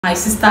my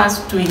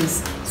sister's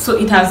twins, so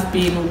it has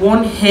been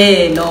one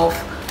hell of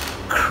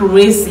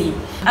crazy.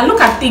 I look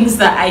at things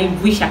that I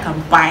wish I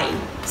can buy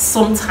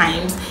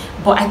sometimes,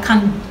 but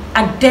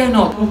I dare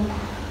not.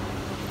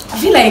 I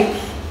feel like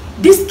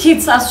these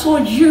kids are so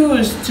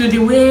used to the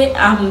way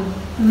I'm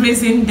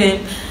raising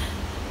them,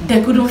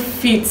 they couldn't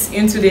fit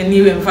into the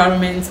new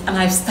environment, and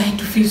I started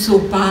to feel so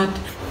bad.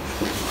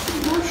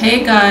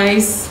 Hey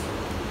guys,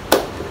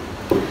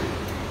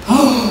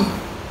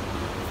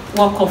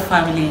 welcome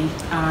family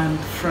and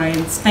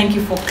friends, thank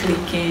you for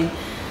clicking.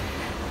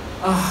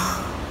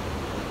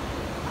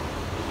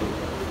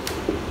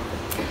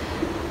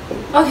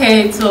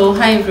 Okay, so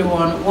hi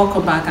everyone,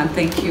 welcome back and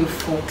thank you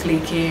for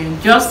clicking.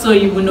 Just so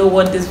you will know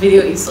what this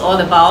video is all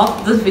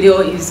about, this video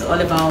is all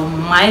about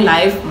my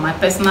life, my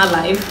personal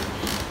life.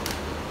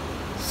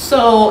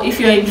 So if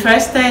you're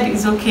interested,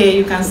 it's okay,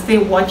 you can stay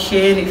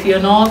watching. If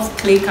you're not,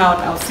 click out.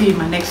 I'll see you in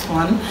my next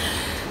one.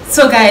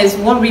 So guys,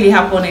 what really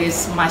happened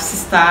is my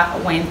sister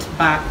went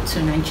back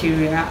to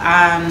Nigeria,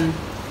 and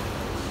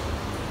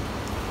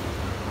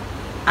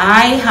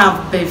I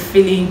have been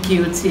feeling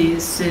guilty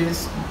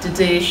since the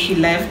day she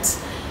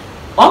left.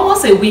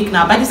 Almost a week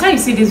now. By the time you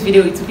see this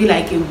video, it will be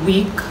like a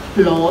week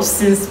plus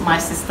since my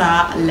sister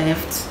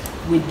left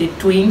with the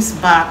twins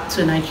back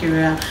to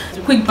Nigeria.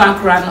 A quick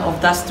background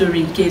of that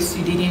story in case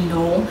you didn't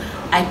know.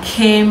 I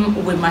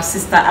came with my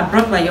sister. I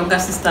brought my younger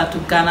sister to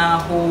Ghana,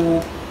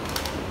 who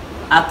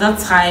at that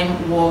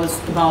time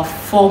was about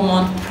 4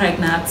 months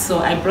pregnant. So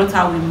I brought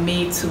her with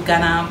me to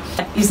Ghana.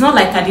 It's not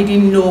like I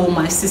didn't know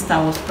my sister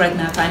was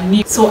pregnant.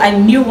 I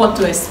knew what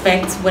to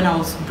expect when I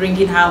was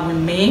bringing her with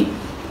me.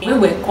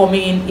 When we were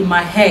coming, in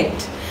my head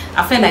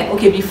I felt like,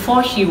 okay,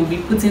 before she will be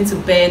put into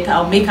bed,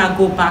 I'll make her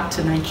go back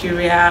to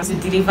Nigeria to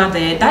deliver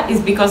there. That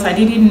is because I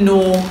didn't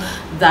know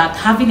that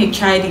having a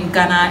child in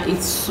Ghana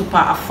is super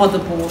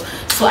affordable.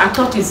 So I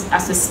thought it's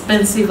as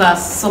expensive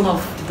as some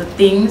of the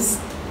things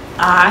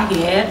are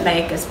here,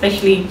 like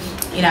especially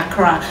in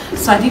Accra.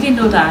 So I didn't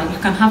know that you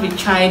can have a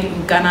child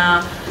in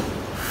Ghana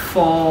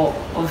for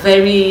a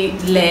very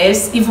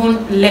less,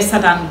 even lesser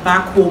than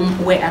back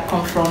home where I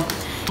come from.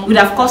 It would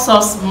have cost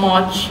us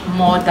much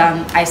more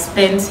than I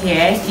spent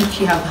here if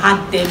she have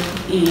had them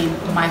in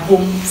my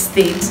home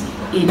state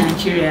in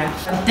Nigeria.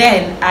 But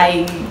then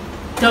I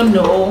don't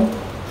know,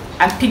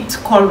 I picked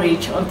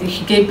courage until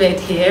she gave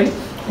birth here,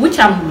 which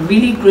I'm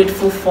really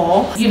grateful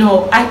for. You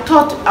know, I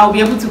thought I'll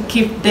be able to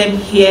keep them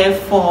here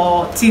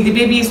for till the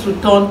babies will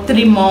turn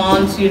 3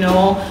 months, you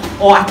know,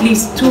 or at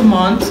least 2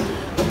 months.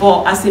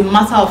 But as a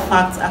matter of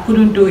fact, I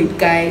couldn't do it,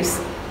 guys.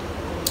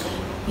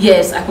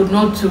 Yes, I could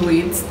not do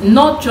it.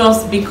 Not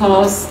just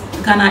because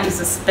Ghana is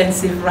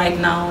expensive right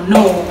now.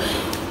 No,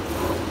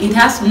 it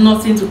has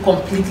nothing to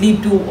completely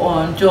do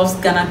on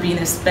just Ghana being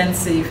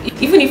expensive.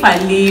 Even if I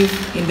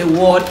live in the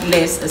world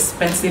less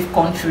expensive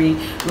country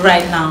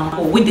right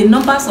now, with the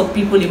numbers of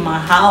people in my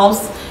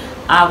house,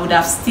 I would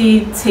have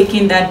still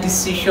taken that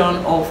decision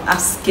of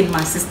asking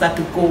my sister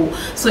to go.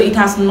 So it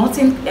has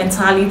nothing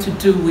entirely to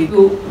do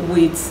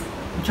with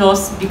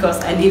just because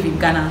I live in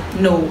Ghana.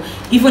 No,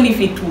 even if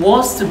it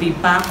was to be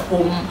back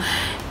home,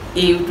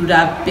 it would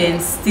have been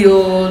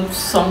still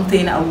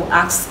something I would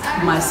ask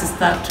my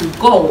sister to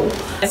go.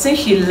 Since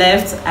she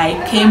left,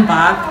 I came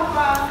back.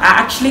 I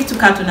actually took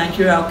her to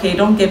Nigeria, okay,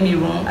 don't get me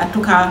wrong, I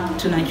took her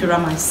to Nigeria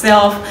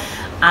myself,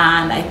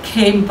 and I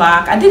came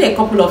back. I did a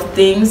couple of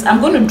things.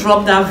 I'm going to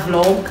drop that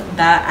vlog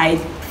that I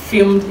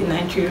filmed in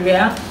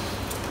Nigeria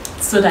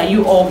so that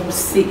you all will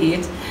see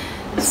it.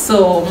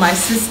 So my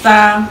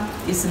sister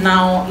is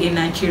now in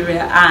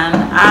Nigeria, and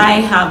I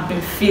have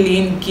been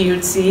feeling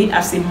guilty.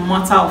 As a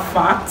matter of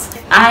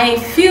fact, I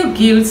feel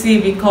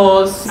guilty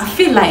because I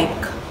feel like,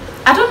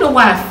 I don't know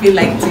why I feel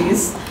like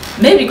this.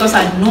 Maybe because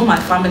I know my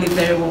family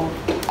very well.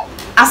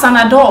 As an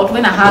adult,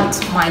 when I had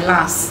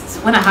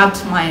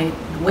my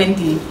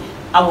Wendy,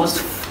 I was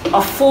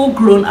a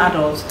full-grown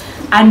adult.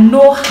 I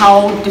know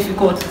how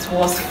difficult it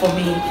was for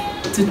me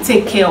to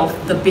take care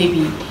of the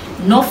baby,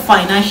 not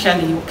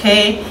financially,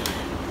 okay?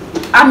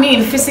 I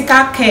mean,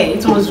 physical care,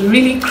 it was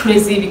really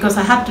crazy because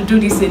I had to do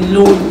this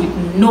alone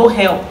with no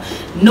help.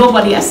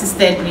 Nobody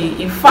assisted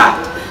me. In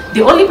fact,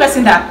 the only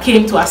person that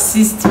came to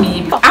assist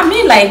me, I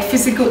mean, like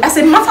physical, as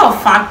a matter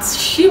of fact,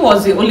 she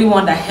was the only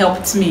one that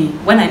helped me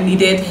when I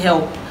needed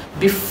help.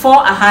 Before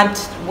I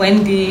had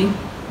Wendy,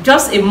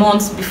 just a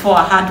month before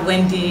I had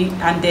Wendy,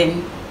 and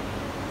then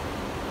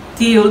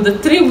till the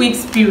 3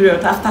 weeks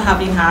period after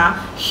having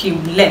her, she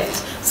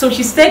left. So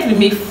she stayed with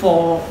me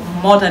for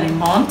more than a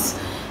month.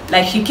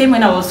 Like, she came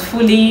when I was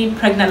fully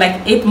pregnant,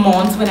 like 8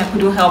 months, when I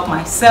couldn't help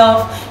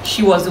myself.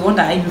 She was the one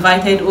that I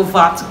invited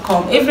over to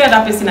come. Every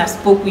other person I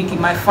spoke with in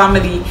my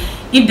family,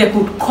 if they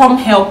could come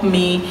help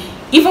me,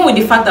 even with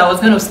the fact that I was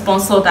going to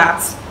sponsor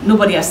that,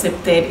 nobody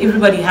accepted.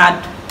 Everybody had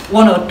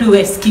 1 or 2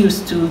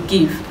 excuses to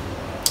give.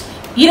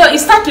 You know, it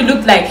started to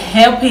look like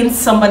helping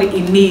somebody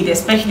in need,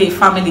 especially a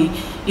family.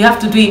 You have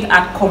to do it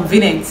at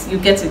convenience, you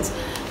get it.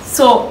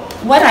 So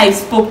when I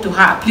spoke to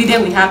her,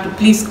 pleaded with her to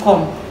please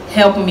come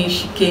help me,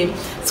 she came.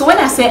 So when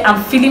I say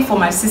I'm feeling for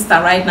my sister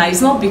right now,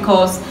 it's not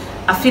because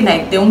I feel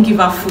like they won't give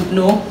her food,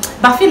 no.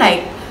 But I feel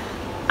like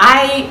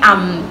I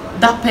am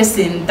that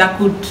person that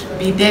could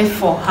be there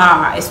for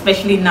her,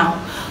 especially now.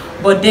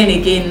 But then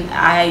again,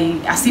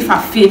 as if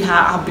I failed her,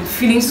 I'll be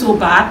feeling so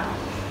bad.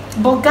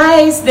 But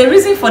guys, the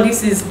reason for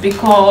this is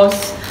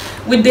because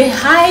with the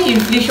high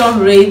inflation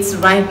rates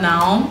right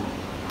now,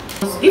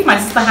 if my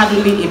sister had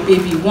only a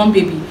baby, one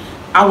baby,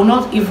 I would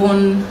not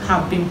even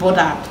have been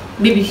bothered.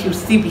 Maybe she'll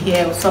still be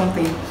here or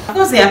something.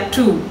 Because there are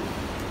two,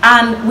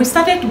 and we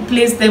started to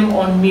place them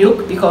on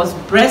milk because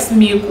breast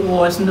milk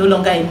was no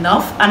longer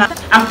enough. And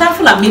I'm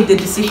thankful I made the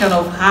decision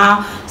of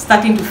her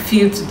starting to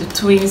feed the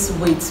twins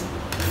with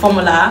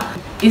formula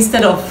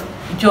instead of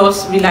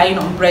just relying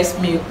on breast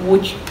milk,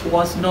 which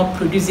was not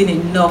producing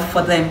enough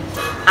for them.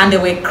 And they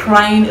were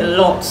crying a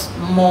lot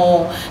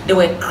more. They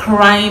were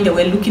crying, they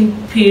were looking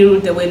pale,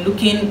 they were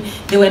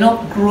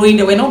not growing,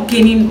 they were not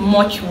gaining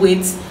much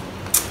weight.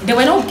 They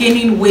were not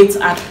gaining weight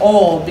at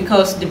all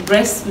because the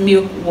breast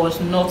milk was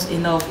not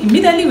enough.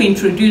 Immediately we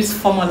introduced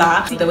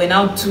formula, they were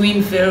now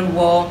doing very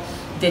well.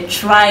 They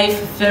thrive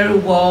very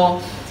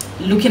well.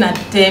 Looking at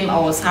them, I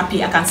was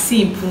happy. I can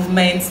see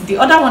improvements. The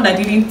other one that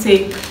didn't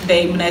take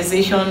the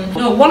immunization,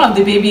 one of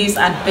the babies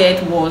at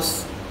birth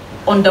was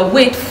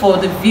underweight for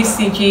the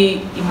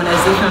BCG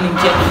immunization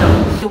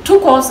injection. It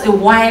took us a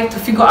while to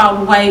figure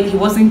out why he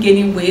wasn't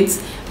gaining weight,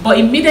 but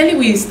immediately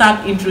we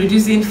start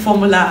introducing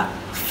formula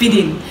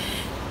feeding,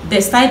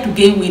 they started to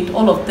gain weight.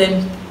 All of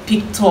them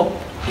picked up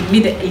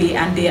immediately,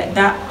 and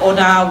that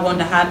other one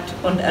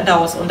that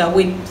was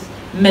underweight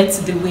met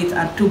the weight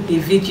and took the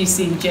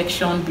VGC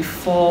injection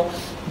before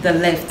the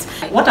left.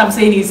 What I'm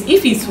saying is,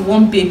 if it's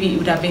one baby, it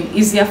would have been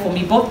easier for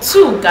me, but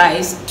two,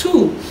 guys,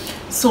 two.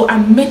 So I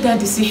made that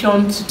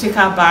decision to take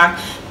her back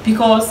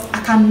because I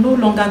can no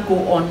longer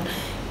go on.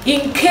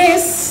 In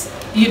case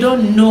you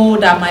don't know,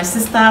 that my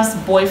sister's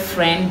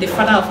boyfriend, the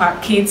father of her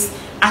kids,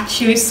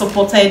 actually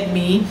supported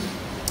me.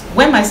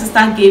 When my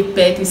sister gave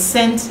birth, he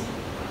sent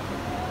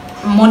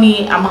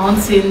money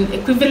amounting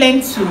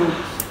equivalent to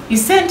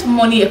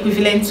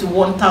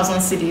 1,000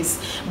 cedis.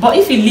 But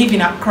if you live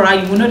in Accra,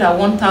 you will know that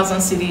 1,000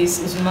 cedis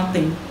is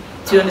nothing.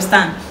 Do you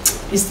understand?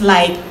 It's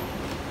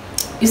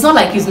not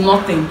like it's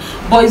nothing,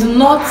 but it's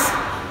not,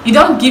 it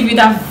don't give you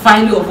that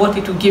value of what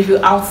it will give you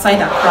outside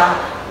Accra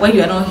when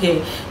you are not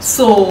here.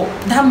 So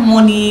that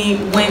money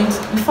went,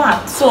 in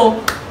fact,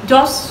 so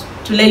just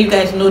to let you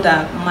guys know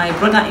that my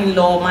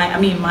brother-in-law, my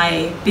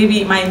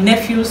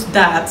nephew's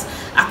dad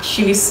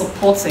actually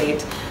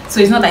supported. So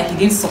it's not like he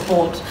didn't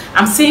support.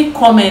 I'm seeing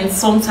comments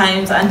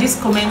sometimes, and these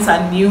comments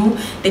are new.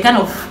 They kind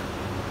of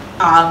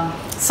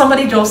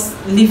somebody just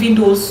leaving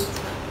those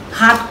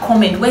hard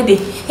comment, where the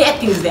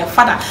heck is their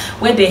father,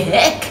 where the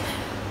heck.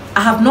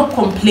 I have not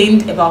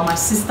complained about my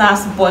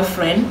sister's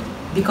boyfriend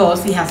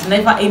because he has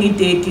never any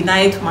day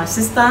denied my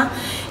sister.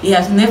 He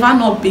has never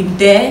not been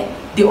there.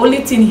 The only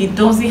thing he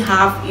doesn't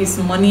have is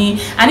money,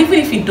 and even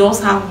if he does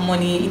have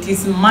money, it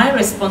is my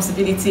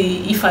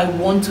responsibility if I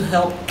want to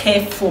help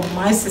care for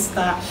my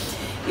sister.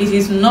 It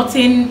is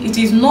nothing, it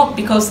is not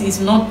because he's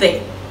not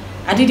there.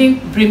 I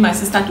didn't bring my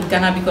sister to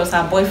Ghana because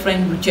her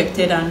boyfriend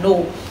rejected her.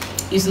 No,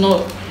 it's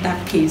not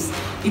that case.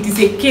 It is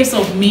a case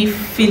of me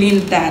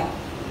feeling that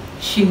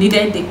she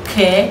needed the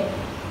care,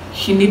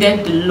 she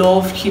needed the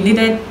love, she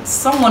needed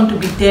someone to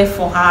be there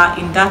for her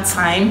in that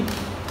time.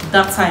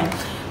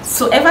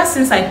 So ever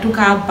since I took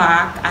her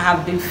back, I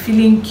have been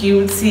feeling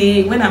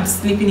guilty. When I'm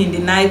sleeping in the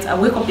night, I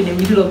wake up in the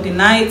middle of the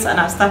night and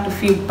I start to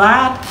feel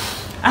bad.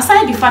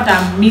 Aside the fact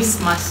that I miss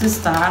my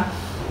sister,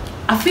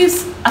 I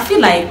feel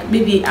like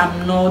maybe I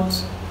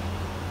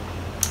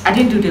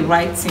didn't do the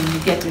right thing, you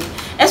get it?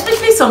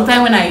 Especially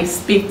sometimes when I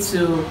speak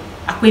to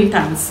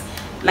acquaintance,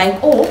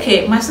 like, oh,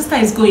 okay, my sister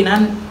is going,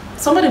 and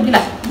somebody will be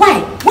like, why?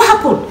 What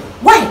happened?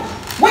 Why?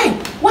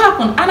 What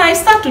happened? And I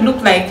start to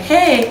look like,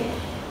 hey,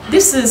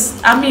 this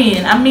is, I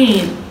mean,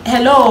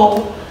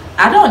 hello,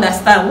 I don't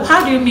understand.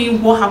 How do you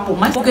mean what happened?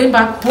 My going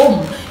back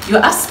home,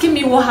 you're asking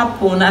me what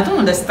happened. I don't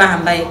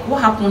understand. Like,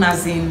 what happened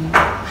as in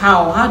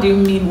how do you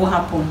mean what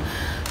happened?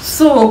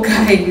 So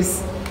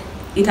guys,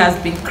 it has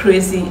been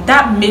crazy.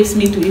 That makes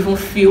me to even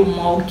feel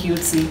more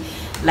guilty.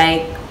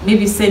 Like,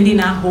 maybe sending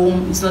her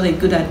home is not a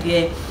good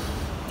idea.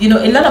 You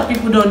know, a lot of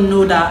people don't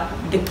know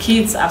that the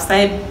kids have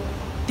started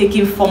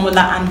taking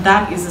formula, and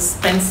that is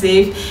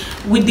expensive.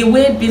 With the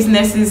way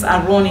businesses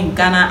are run in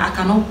Ghana, I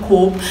cannot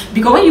cope,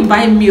 because when you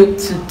buy milk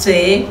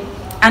today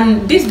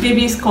and these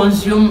babies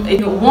consume, you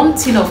know, one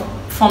tin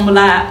of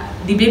formula,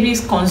 the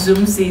babies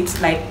consumes it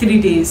like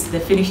 3 days, they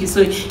finish it.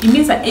 So it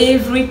means that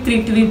every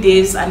three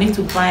days I need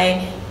to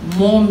buy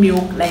more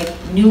milk, like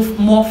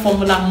more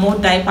formula, more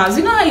diapers.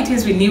 You know how it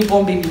is with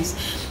newborn babies.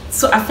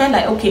 So I felt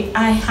like, okay,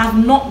 I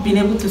have not been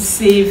able to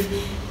save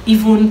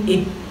even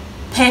a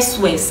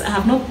pesewas. I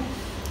have not,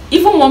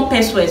 even one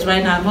pesewas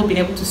right now, I've not been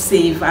able to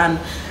save. And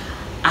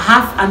I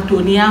have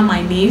Antonia,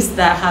 my niece,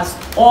 that has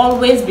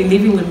always been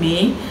living with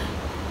me,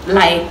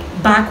 like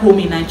back home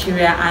in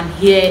Nigeria and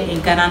here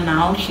in Ghana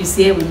now. She's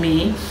here with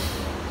me,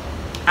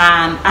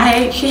 and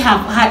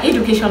her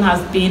education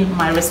has been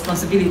my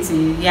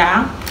responsibility.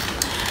 Yeah,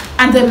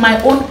 And then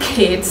my own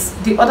kids,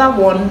 the other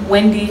one,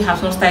 Wendy,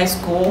 has not started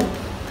school.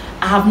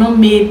 I have not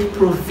made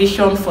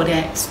provision for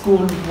their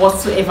school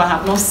whatsoever. I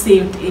have not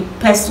saved a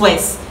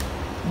pesos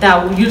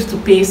that we used to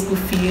pay school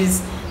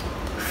fees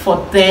for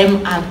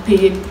them and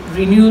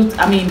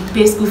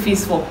pay school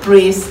fees for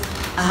praise.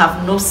 I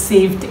have not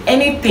saved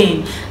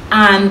anything.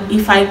 And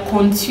if I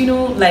continue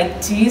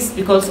like this,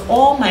 because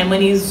all my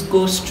monies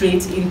go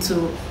straight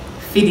into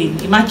feeding.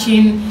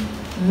 Imagine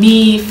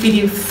me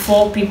feeding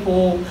 4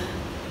 people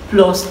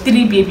plus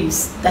 3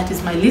 babies. That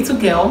is my little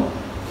girl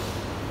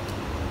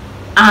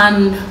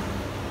and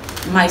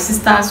my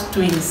sister's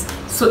twins.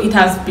 So it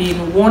has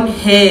been one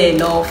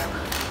hell of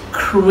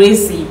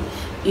crazy.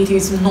 It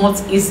is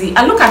not easy.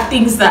 I look at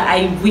things that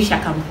I wish I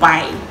can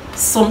buy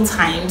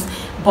sometimes,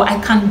 but I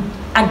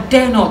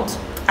dare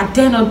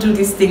not do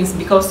these things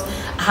because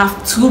I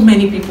have too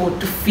many people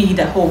to feed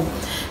at home.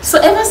 So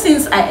ever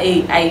since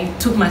I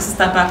took my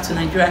sister back to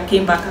Nigeria,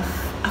 came back,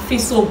 I feel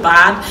so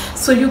bad.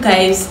 So you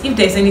guys, if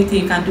there's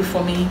anything you can do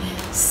for me,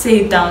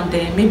 say it down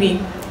there. Maybe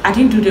I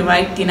didn't do the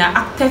right thing, I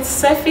acted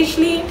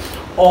selfishly,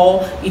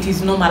 or it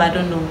is normal, I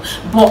don't know.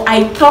 But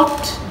I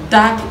thought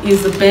that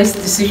is the best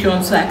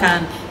decision so I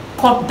can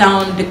cut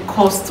down the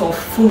cost of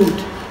food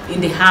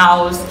in the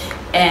house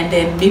and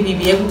then maybe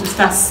be able to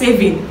start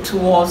saving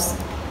towards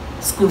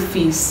school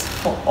fees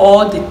for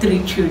all the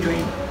 3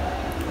 children.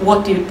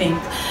 What do you think?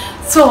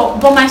 So,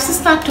 but my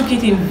sister took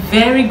it in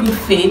very good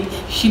faith.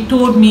 She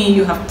told me,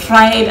 you have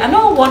tried. I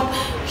know what,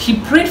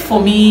 she prayed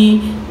for me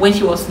when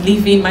she was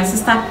leaving. My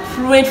sister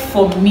prayed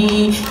for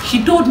me.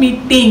 She told me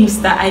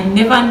things that I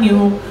never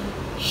knew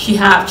she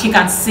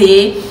can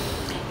say.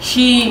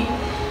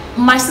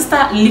 My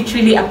sister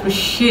literally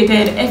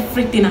appreciated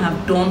everything I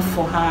have done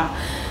for her,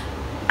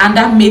 and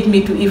that made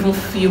me to even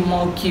feel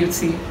more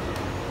guilty.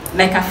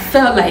 Like I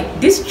felt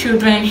like these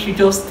children should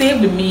just stay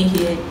with me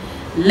here.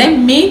 Let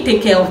me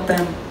take care of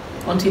them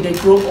until they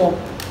grow up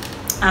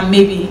and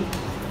maybe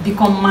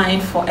become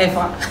mine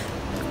forever.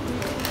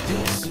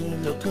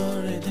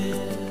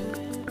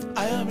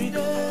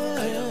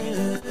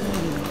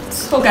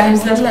 So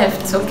guys, they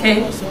left,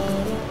 okay?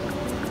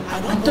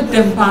 I took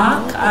them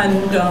back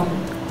and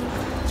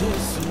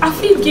I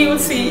feel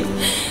guilty.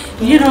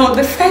 You know,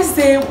 the first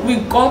day we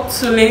got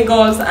to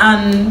Lagos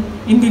and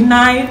in the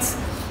night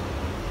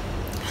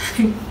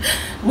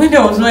when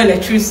there was no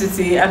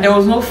electricity and there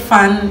was no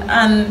fan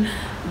and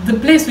the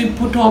place we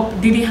put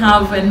up didn't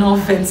have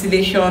enough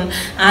ventilation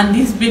and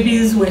these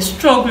babies were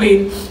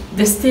struggling.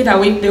 They stayed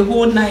awake the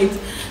whole night.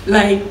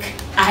 Like,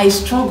 I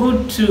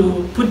struggled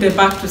to put them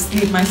back to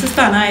sleep, my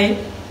sister and I.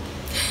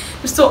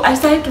 So I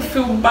started to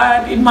feel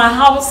bad. In my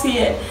house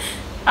here,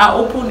 I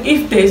open,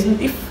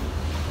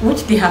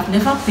 which they have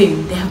never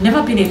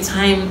been a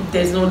time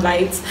there's no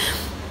light,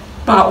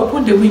 but I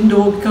opened the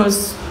window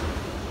because,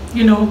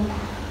 you know,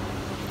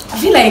 I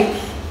feel like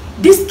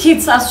these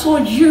kids are so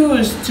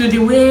used to the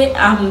way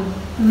I'm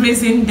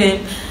raising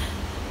them,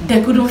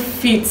 they couldn't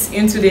fit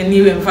into the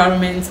new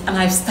environment, and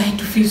I started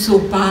to feel so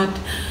bad.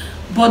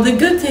 But the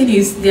good thing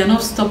is they are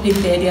not stopping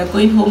there. They are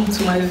going home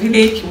to my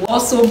village,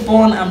 also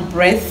born and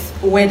bred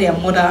where their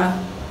mother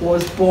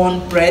was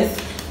born, bred,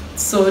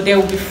 so they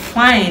will be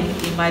fine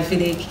in my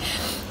village.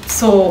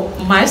 So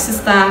my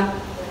sister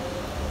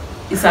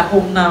is at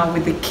home now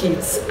with the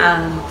kids,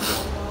 and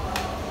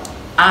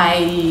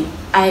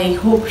I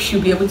hope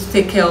she'll be able to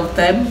take care of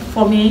them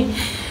for me,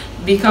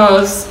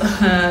 because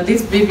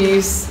these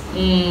babies,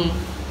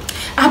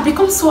 I've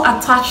become so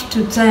attached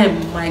to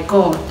them. My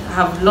God,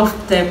 I've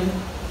loved them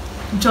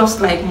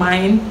just like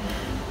mine.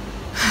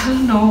 I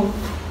don't know,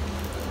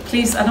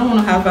 please, I don't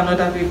want to have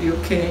another baby,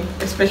 okay,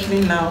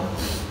 especially now,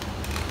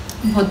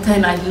 but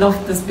then I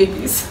love these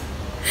babies.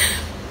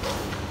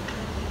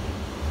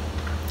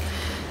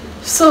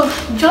 So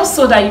just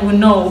so that you will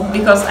know,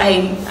 because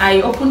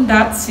I opened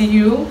that to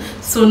you,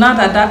 so now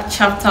that that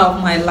chapter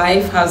of my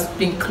life has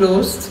been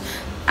closed,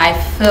 I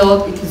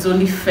felt it is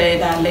only fair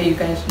that I let you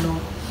guys know.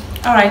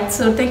 All right,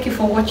 so thank you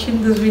for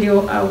watching this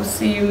video. I will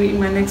see you in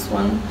my next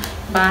one.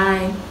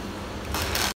 Bye.